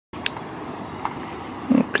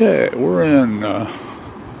Okay, we're in a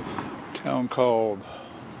town called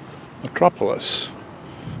Metropolis.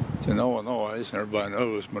 It's in Illinois, and everybody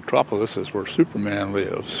knows Metropolis is where Superman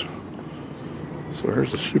lives. So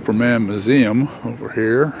here's the Superman Museum over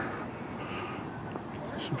here.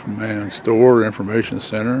 Superman Store, Information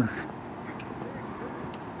Center.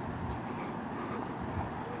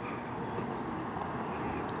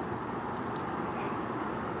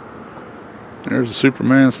 There's a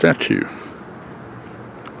Superman statue.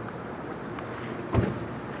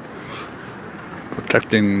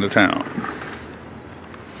 Protecting the town.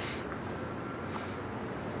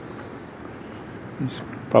 He's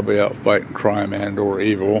probably out fighting crime and or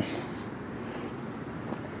evil.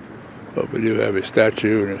 But we do have a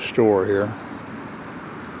statue in a store here.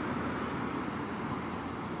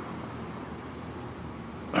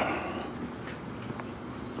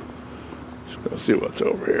 Let's go see what's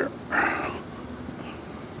over here.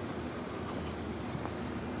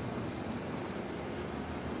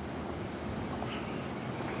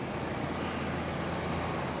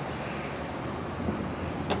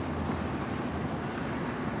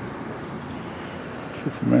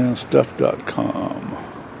 SupermanStuff.com.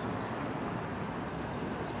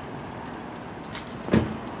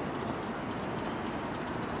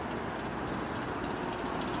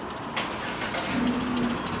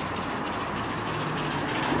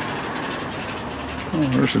 Oh,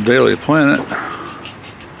 there's the Daily Planet.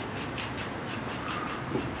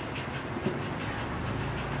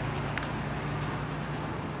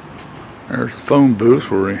 There's the phone booth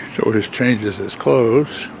where he always changes his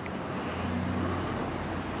clothes.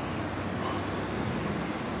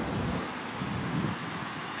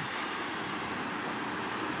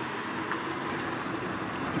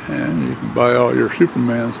 And you can buy all your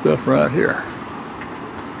Superman stuff right here.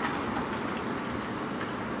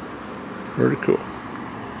 Pretty cool.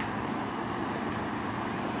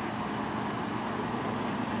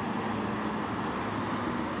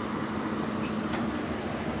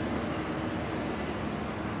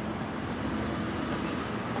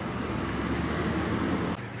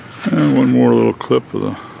 And one more little clip of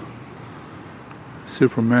the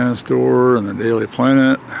Superman store and the Daily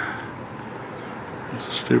Planet. There's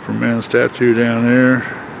a Superman statue down there.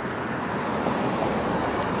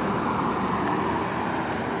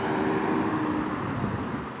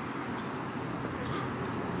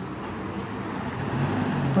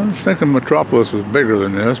 I was thinking Metropolis was bigger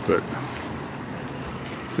than this, but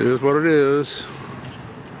it is what it is.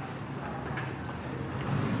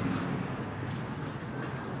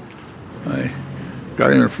 I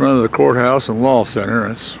got him in front of the courthouse and law center.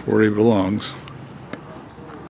 That's where he belongs.